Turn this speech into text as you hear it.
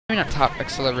Maybe not top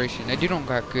acceleration. They don't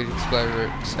got good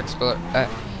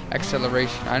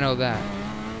acceleration. I know that.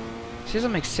 She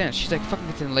doesn't make sense. She's like fucking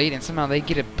getting late and somehow they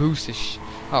get a boost.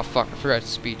 Oh fuck, I forgot it's a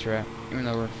speed trap. Even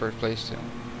though we're in first place still.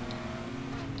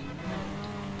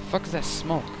 The fuck is that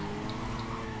smoke?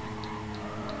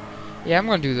 Yeah, I'm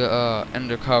gonna do the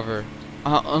undercover.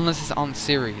 Unless it's on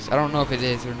series. I don't know if it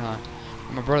is or not.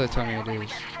 My brother told me it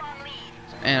is.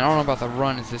 And I don't know about the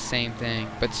run, it's the same thing.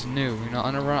 But it's new, you know,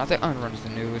 underrun. I think underrun is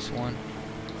the newest one.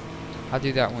 I'll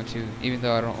do that one too, even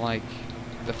though I don't like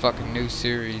the fucking new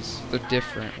series. They're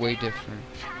different, way different.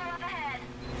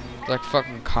 Like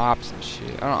fucking cops and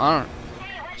shit. I don't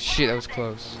shit, that was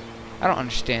close. I don't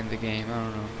understand the game, I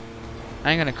don't know.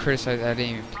 I ain't gonna criticize that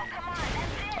game.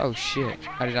 Oh shit,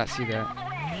 I did not see that.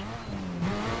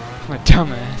 I'm a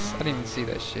dumbass. I didn't even see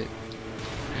that shit.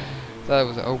 Thought it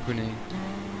was an opening.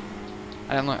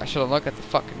 I didn't look. I should have looked at the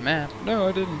fucking map. No,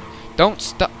 I didn't. Don't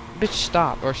stop, bitch!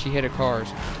 Stop, or she hit a car.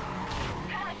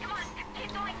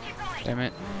 Damn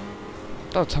it!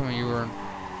 Don't tell me you were.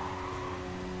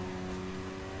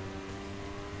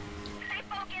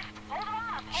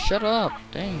 Shut up!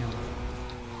 Damn.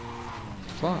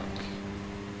 Fuck.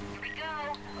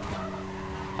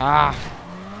 Ah.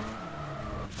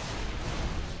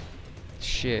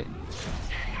 Shit.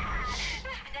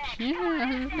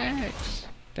 Yeah, next.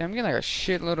 Damn, I'm getting like a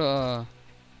shitload of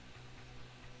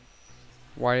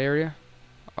white area.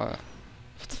 What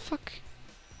the fuck?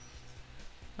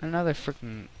 Another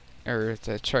freaking area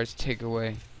that tries to take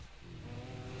away.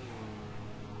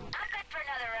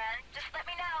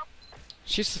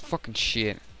 She's the fucking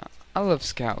shit. I love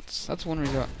scouts. That's one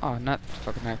reason. Oh, not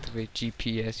fucking activate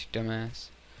GPS, you dumbass.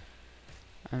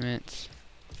 I meant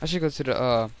I should go to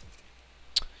the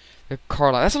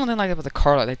car light. That's the one thing I like about the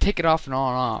car light. They take it off and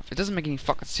on and off. It doesn't make any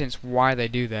fucking sense why they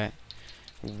do that.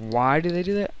 Why do they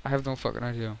do that? I have no fucking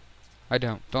idea. I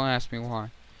don't. Don't ask me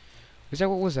why. What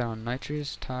was that on?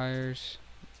 Nitrous, tires,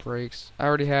 brakes. I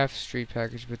already have street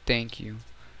package, but thank you.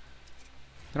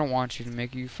 They don't want you to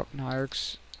make you fucking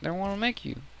hires. They don't want to make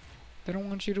you. They don't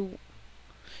want you to.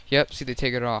 Yep, see, they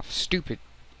take it off. Stupid.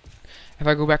 If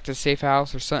I go back to the safe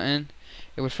house or something,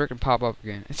 it would freaking pop up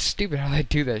again. It's stupid how they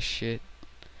do that shit.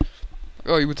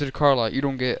 Oh, you went to the car lot. You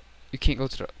can't go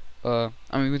to the,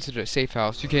 you went to the safe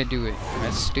house. You can't do it.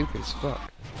 That's stupid as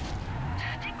fuck.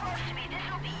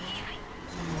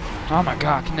 Oh my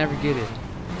god, I can never get it.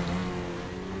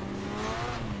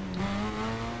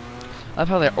 I love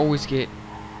how they always get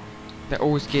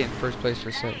in first place for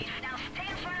a second.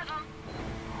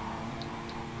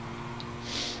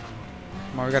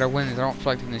 Come on, we gotta win. I don't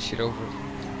feel like doing this shit over.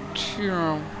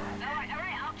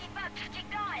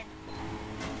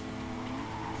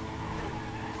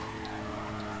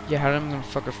 Yeah, how am I gonna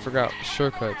fucking figure out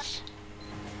shortcuts?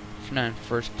 If not in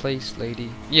first place, lady.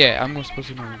 Yeah, I'm supposed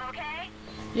to know.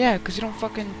 Yeah, cause you don't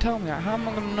fucking tell me. How am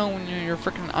I gonna know when you're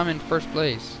freaking I'm in first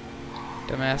place?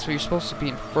 Dumbass, but you're supposed to be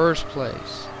in first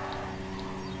place.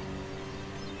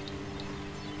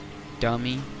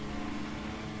 Dummy.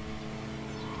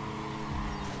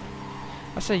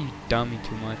 I say you dummy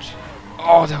too much.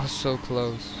 Oh, that was so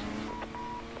close.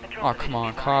 Oh, come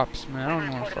on, cops, man. I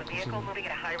don't want to fucking see.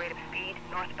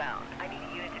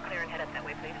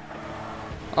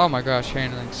 Oh my gosh,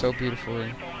 handling so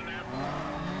beautifully.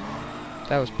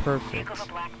 That was perfect.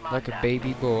 Like a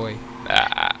baby boy.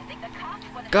 Ah.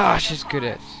 Gosh, it's good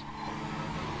at.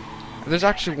 There's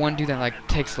actually one dude that like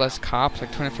takes less cops,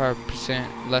 like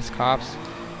 25% less cops.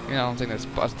 You know, I think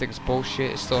it's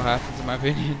bullshit. It still happens in my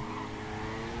opinion.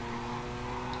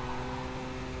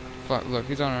 Fuck, look,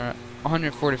 he's on a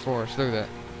 144. So look at that.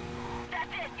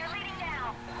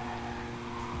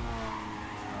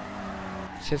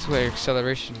 See, that's what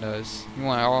acceleration does. You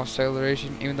want all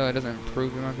acceleration, even though it doesn't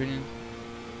improve in my opinion.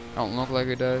 I don't look like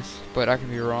it does, but I can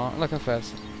be wrong. Look how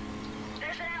fast.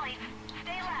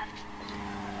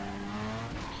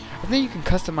 I think you can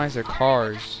customize their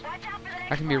cars.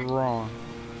 I can be wrong.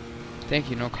 Thank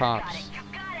you, no cops.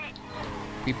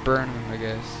 We burn them, I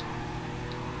guess.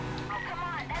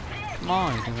 Come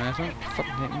on, you dumbass, don't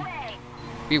fucking hit me.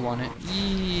 We won it.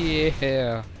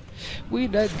 Yeah. We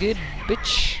done good,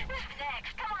 bitch.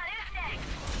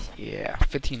 Yeah,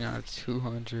 15 out of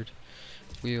 200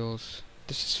 wheels.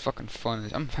 This is fucking fun.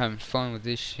 I'm having fun with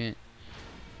this shit.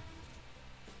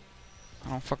 I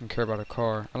don't fucking care about a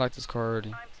car. I like this car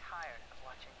already.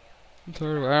 I'm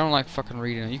tired of it. I don't like fucking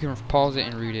reading it. You can pause it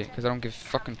and read it, because I don't give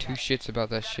fucking two shits about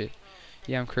that shit.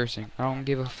 Yeah, I'm cursing. I don't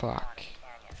give a fuck.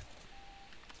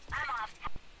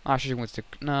 I should have went to...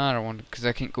 Nah, I don't want to, because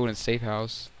I can't go in the safe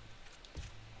house.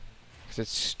 Because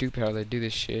it's stupid how they do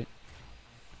this shit.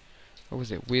 What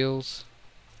was it? Wheels?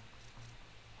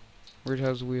 Where'd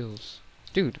hell's wheels?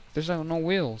 Dude, there's no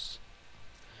wheels.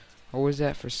 Or was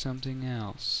that for something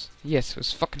else? Yes, it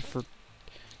was fucking for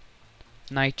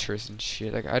nitrous and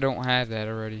shit. Like, I don't have that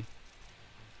already.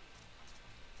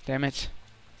 Damn it.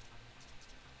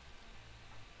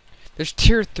 There's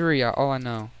tier 3, all I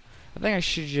know. I think I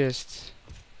should just...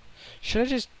 Should I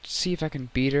just see if I can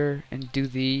beat her and do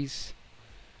these?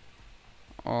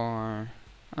 Or...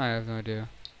 I have no idea.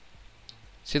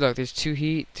 See, look, there's 2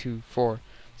 heat, 2, 4.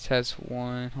 This has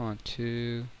 1, hold on,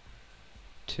 2,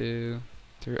 2,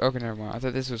 3. Okay, never mind. I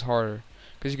thought this was harder.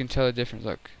 Because you can tell the difference.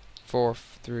 Look, 4,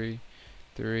 3,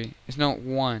 3. It's not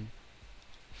 1.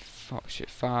 Oh, shit,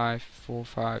 5, 4,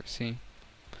 5. See?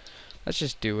 Let's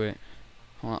just do it.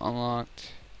 Hold on,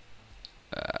 unlocked.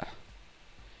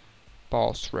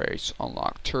 Boss race,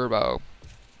 unlock turbo.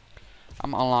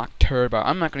 I'm unlocked turbo.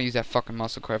 I'm not gonna use that fucking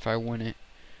muscle car if I win it.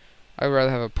 I'd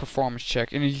rather have a performance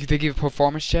check. And if they give a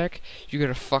performance check, you get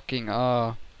a fucking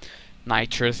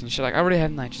nitrous and shit. Like, I already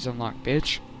have nitrous unlocked,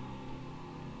 bitch.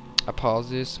 I pause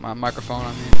this. My microphone,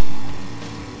 I mean.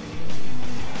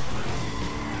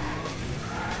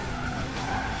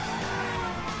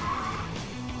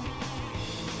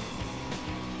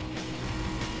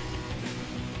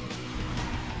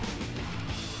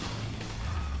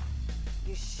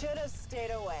 You should have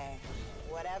stayed away.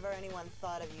 Whatever anyone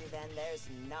thought of you then, there's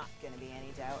not gonna be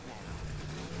any doubt now.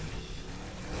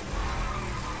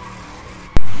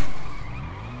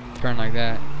 Turn like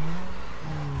that.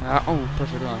 Oh,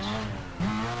 perfect launch.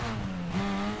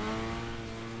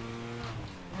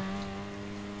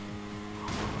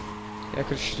 Yeah, I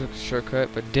could have took the shortcut,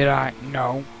 but did I?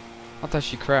 No. I thought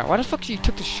she crashed. Why the fuck she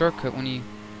took the shortcut when you...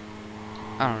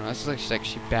 I don't know. It's like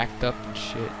she backed up and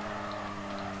shit.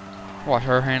 What,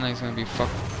 her handling's gonna be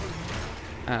fucked.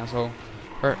 Asshole.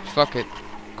 Fuck it.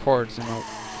 Chords and all.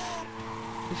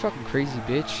 You fucking crazy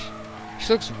bitch.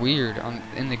 She looks weird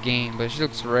in the game, but she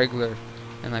looks regular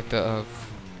and like the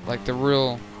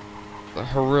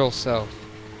her real self.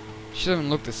 She doesn't even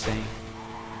look the same.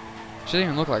 She doesn't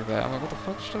even look like that. I'm like, what the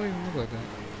fuck? She doesn't even look like that.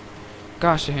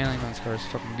 Gosh, the handling on this car is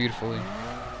fucking beautifully.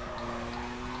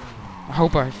 I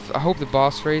hope the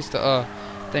boss race, the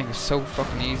thing is so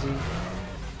fucking easy.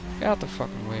 Get out the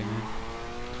fucking way, man.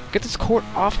 Get this cord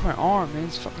off my arm, man.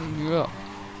 It's fucking me up.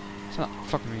 It's not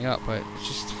fucking me up, but it's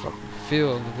just the fucking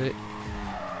feel of it.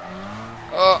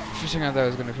 Oh, for a second I thought I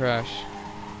was gonna crash.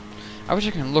 I wish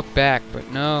I could look back,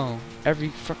 but no.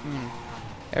 Every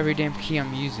damn key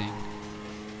I'm using.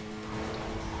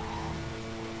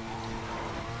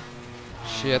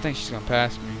 Shit, I think she's gonna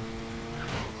pass me.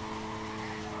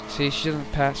 See, she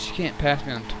can't pass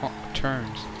me on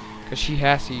turns. Cause she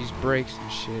has to use brakes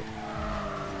and shit.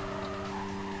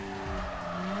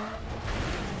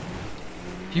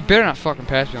 You better not fucking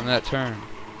pass me on that turn.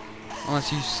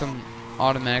 Unless you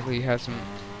automatically have some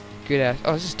good ass.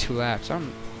 Oh, this is 2 laps.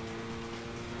 I'm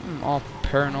all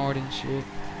paranoid and shit.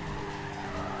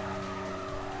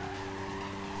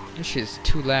 This shit is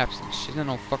 2 laps and shit. There's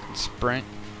no fucking sprint.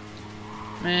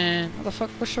 Man, what the fuck?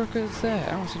 What shortcut is that?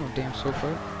 I don't see no damn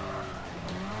shortcut.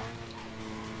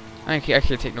 I can't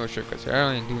take no shortcuts here.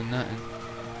 I ain't doing nothing.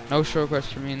 No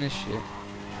shortcuts for me in this shit.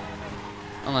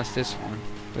 Unless this one.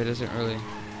 But it doesn't really...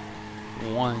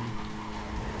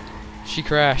 She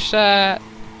crashed.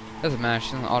 Doesn't matter.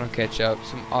 She's gonna auto catch up.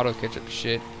 Some auto catch up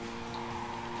shit.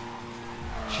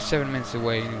 She's 7 minutes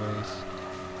away anyways.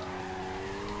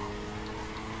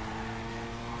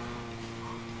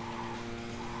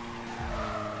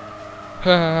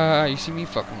 You see me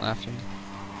fucking laughing.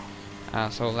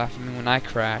 Asshole laughing at me when I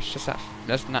crash.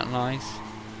 That's not nice.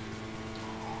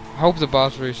 I hope the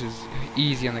boss race is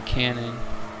easy on the canyon,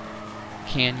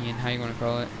 how you wanna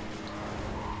call it.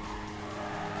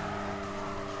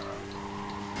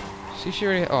 See, she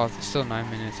already. Oh, it's still 9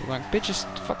 minutes. I'm like, bitch is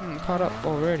fucking caught up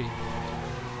already.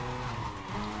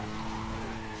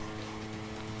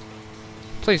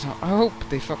 Please, I hope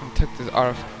they fucking took this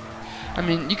auto. I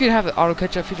mean, you could have the auto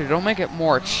catch up feature. Don't make it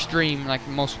more extreme like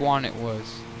Most Wanted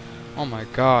was. Oh my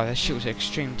god, that shit was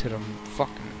extreme to the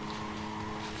fucking.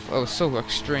 It was so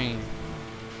extreme.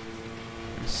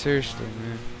 Seriously,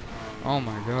 man. Oh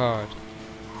my god.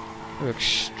 It was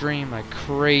extreme like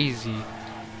crazy.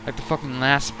 Like the fucking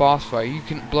last boss fight. You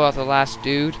can blow out the last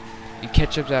dude and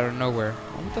catch up out of nowhere.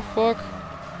 What the fuck?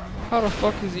 How the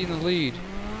fuck is he in the lead?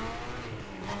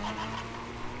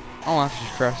 Oh, after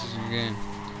she crashes again.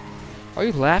 Why are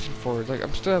you laughing for it? Like,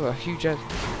 I'm still have a huge ass.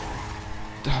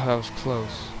 Oh, that was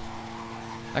close.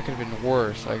 That could have been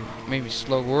worse. Like, maybe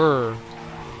slower.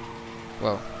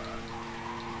 Well.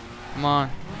 Come on.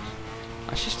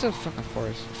 She's still fucking for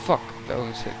us. Fuck. That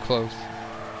was hit close.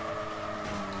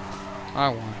 I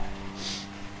won.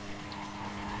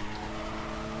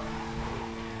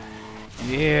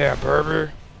 Yeah,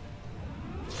 Berber.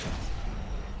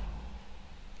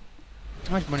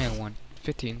 How much money I won?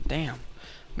 15. Damn.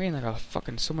 I mean, I got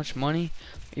fucking so much money,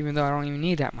 even though I don't even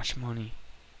need that much money.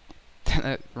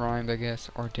 That rhymed, I guess,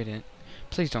 or didn't.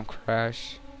 Please don't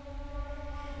crash.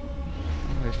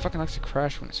 It fucking likes to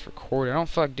crash when it's recorded. I don't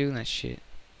feel like doing that shit.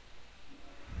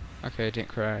 Okay, it didn't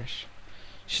crash.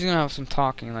 She's gonna have some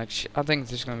talking. Like, I think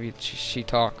it's just gonna be she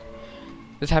talk.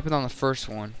 This happened on the first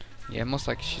one. Yeah, most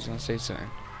likely she's gonna say something.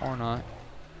 Or not.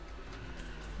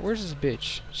 Where's this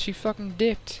bitch? She fucking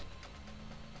dipped.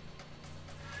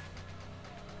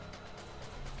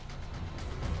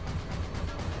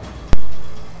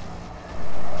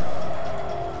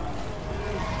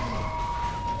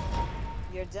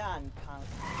 You're done, punk.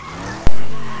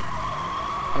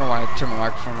 I don't know why I turned my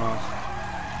microphone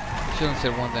off. She only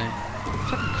said one thing.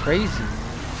 Fucking crazy.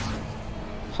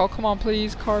 Oh, come on,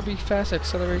 please. Car, be fast.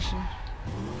 Acceleration.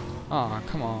 Aw,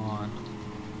 come on.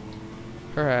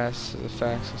 Her ass is a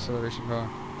fast acceleration car.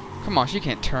 Come on, she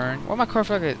can't turn. Why my car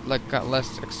feel like got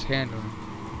less handling?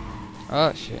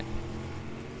 Oh, shit.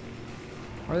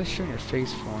 Why are they showing your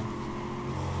face for?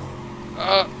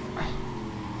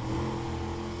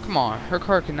 Come on, her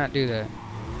car cannot do that.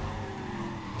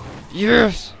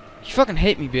 Yes! You fucking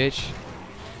hit me, bitch.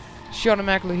 She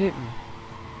automatically hit me.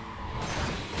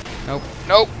 Nope,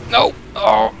 nope, nope!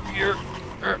 Oh, you're...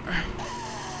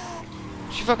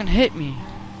 She fucking hit me.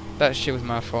 That shit was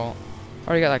my fault. I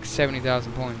already got like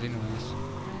 70,000 points anyways.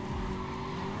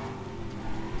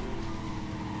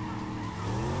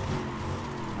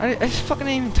 I just fucking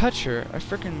didn't even touch her. I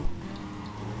freaking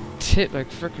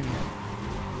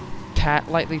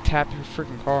lightly tapped her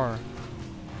freaking car.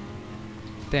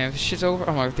 Damn, this shit's over.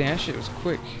 I'm like, damn, that shit was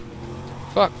quick.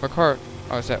 Fuck, my car.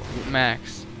 Oh, it's at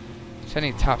max. So I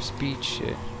need top speed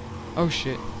shit. Oh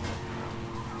shit.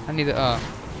 I need the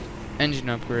engine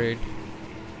upgrade.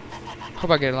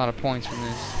 Hope I get a lot of points from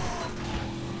this.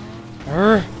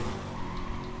 Urgh.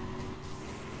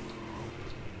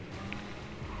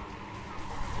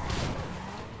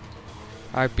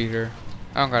 I beat her.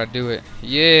 I don't gotta do it.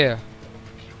 Yeah.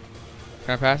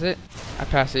 Can I pass it? I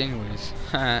passed it anyways.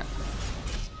 I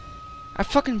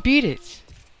fucking beat it.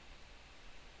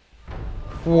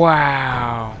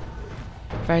 Wow.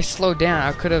 If I slowed down,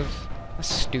 I could have.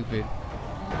 That's stupid.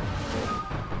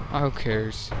 Oh, who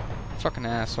cares? Fucking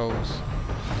assholes.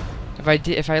 If I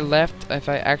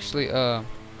actually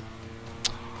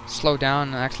slowed down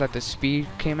and actually let the speed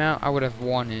came out, I would have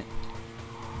won it.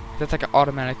 That's like an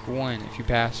automatic win if you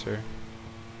pass her.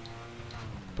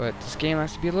 But this game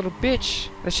has to be a little bitch.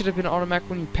 That should have been automatic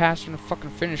when you pass her in the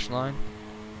fucking finish line.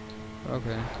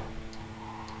 Okay.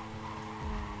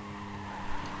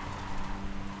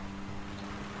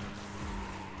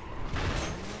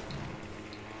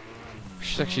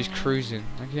 She's like she's cruising.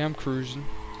 Like, yeah, I'm cruising.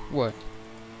 What?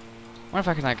 What if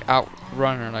I can like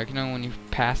outrun her? Like, you know when you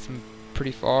pass them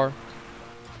pretty far?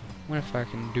 What if I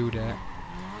can do that?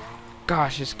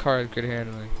 Gosh, this car has good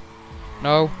handling.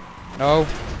 No. No.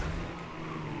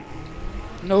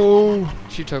 No.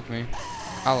 She took me.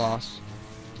 I lost.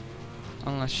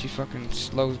 Unless she fucking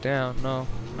slows down. No.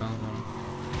 No, no.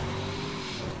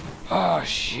 Oh,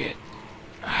 shit.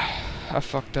 I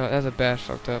fucked up. That's a bad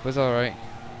fucked up. It's alright.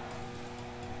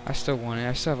 I still won it.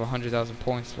 I still have 100,000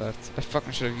 points left. I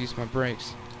fucking should have used my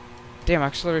brakes. Damn,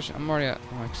 acceleration. I'm already at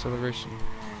my acceleration.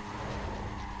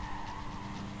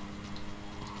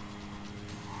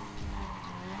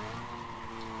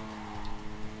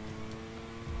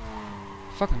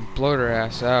 Fucking blowed her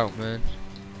ass out, man.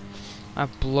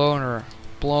 I've blown her.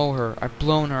 I've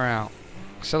blown her out.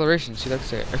 Acceleration, see,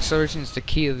 that's it. Acceleration is the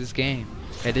key of this game.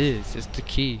 It is. It's the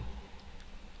key.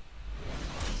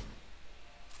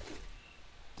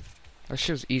 That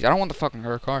shit was easy. I don't want the fucking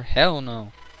her car. Hell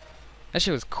no. That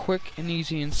shit was quick and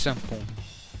easy and simple.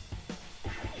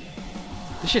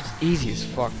 This shit's easy as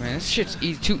fuck, man. This shit's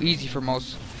too easy for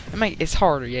most. I mean, it's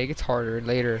harder. Yeah, it gets harder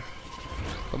later.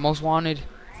 But Most Wanted,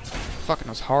 fucking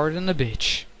was harder than the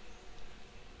bitch.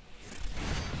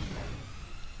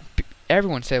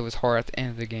 Everyone said it was hard at the end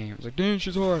of the game. It was like, damn,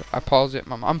 shit's hard. I paused it.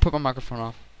 I'm put my microphone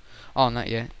off. Oh, not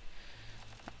yet.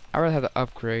 I rather have the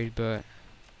upgrade, but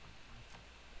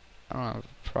I don't have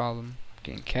a problem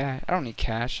getting cash. I don't need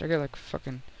cash. I got like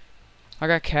fucking. I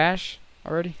got cash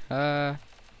already.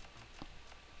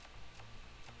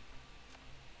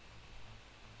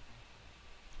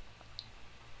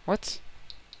 What?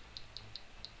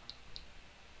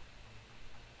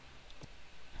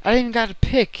 I didn't even got to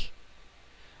pick.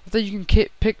 I thought you can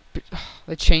pick.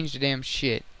 They changed the damn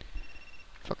shit.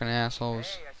 Fucking assholes.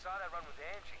 Hey, I saw that run with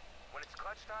Angie. When it's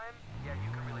clutch time, yeah, you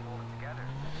can really hold it together. I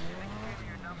think you gave me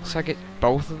your number. So I get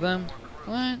both of them?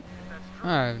 What? That's true.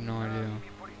 I have no idea. Meet me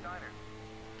at Buddy's Diner.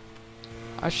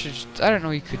 I didn't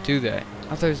know you could do that.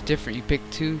 I thought it was different. You pick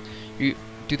two, you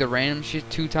do the random shit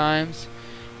 2 times,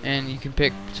 and you can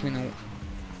pick between the.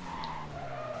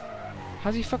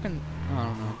 How's he fucking? I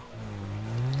don't know.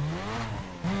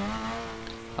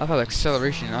 I thought the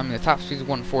acceleration. I mean, the top speed is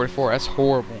 144. That's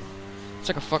horrible. It's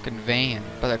like a fucking van,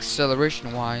 but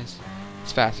acceleration wise,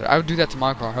 it's faster. I would do that to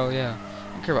my car. Hell yeah.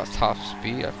 I don't care about top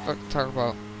speed. I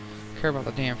care about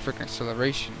the damn freaking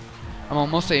acceleration. I mean,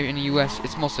 mostly in the U.S.,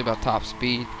 it's mostly about top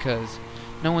speed because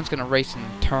no one's gonna race in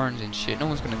turns and shit. No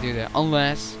one's gonna do that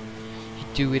unless you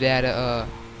do it at a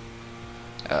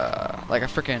like a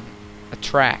freaking a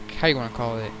track. How you wanna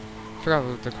call it? I forgot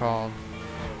what they're called.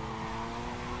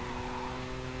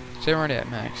 Say right at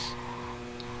max.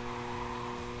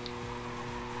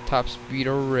 Top speed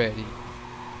already.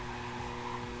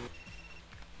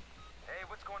 Hey,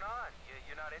 what's going on?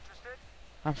 You're not interested?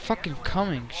 I'm fucking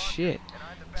coming. Shit.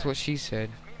 That's what she said.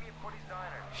 Just meet me at Buddy's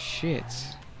Diner. Shit.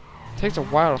 Takes a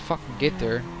while to fucking get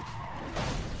there.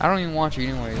 I don't even want you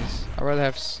anyways. I'd rather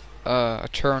have a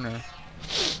tuner.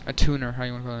 A tuner, how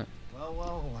you want to call it. Well,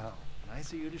 well, well.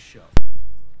 Nice of you to show.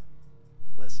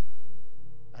 Listen,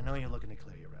 I know you're looking to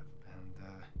clear your rep, and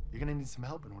you're gonna need some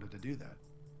help in order to do that.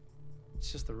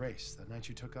 It's just the race. That night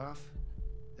you took off,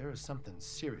 there was something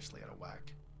seriously out of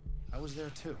whack. I was there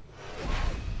too.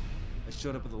 I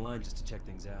showed up at the line just to check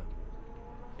things out.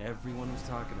 Everyone was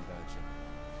talking about you.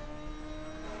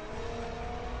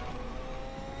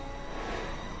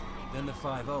 Then the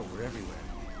 5-0 were everywhere.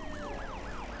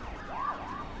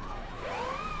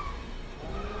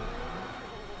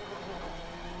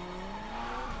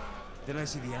 Then I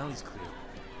see the alley's clear.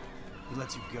 He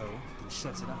lets you go, then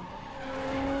shuts it up.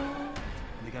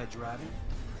 And the guy driving,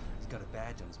 he's got a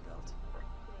badge on his belt.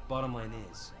 Bottom line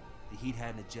is, the Heat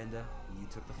had an agenda, and you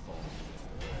took the fall.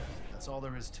 That's all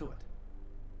there is to it.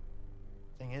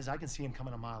 Thing is, I can see him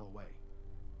coming a mile away.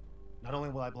 Not only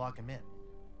will I block him in,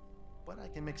 but I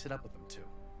can mix it up with him too.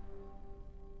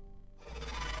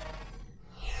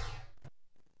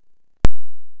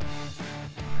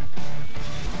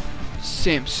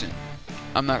 Simpson.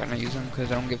 I'm not gonna use them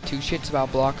because I don't give 2 shits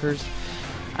about blockers.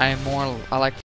 I like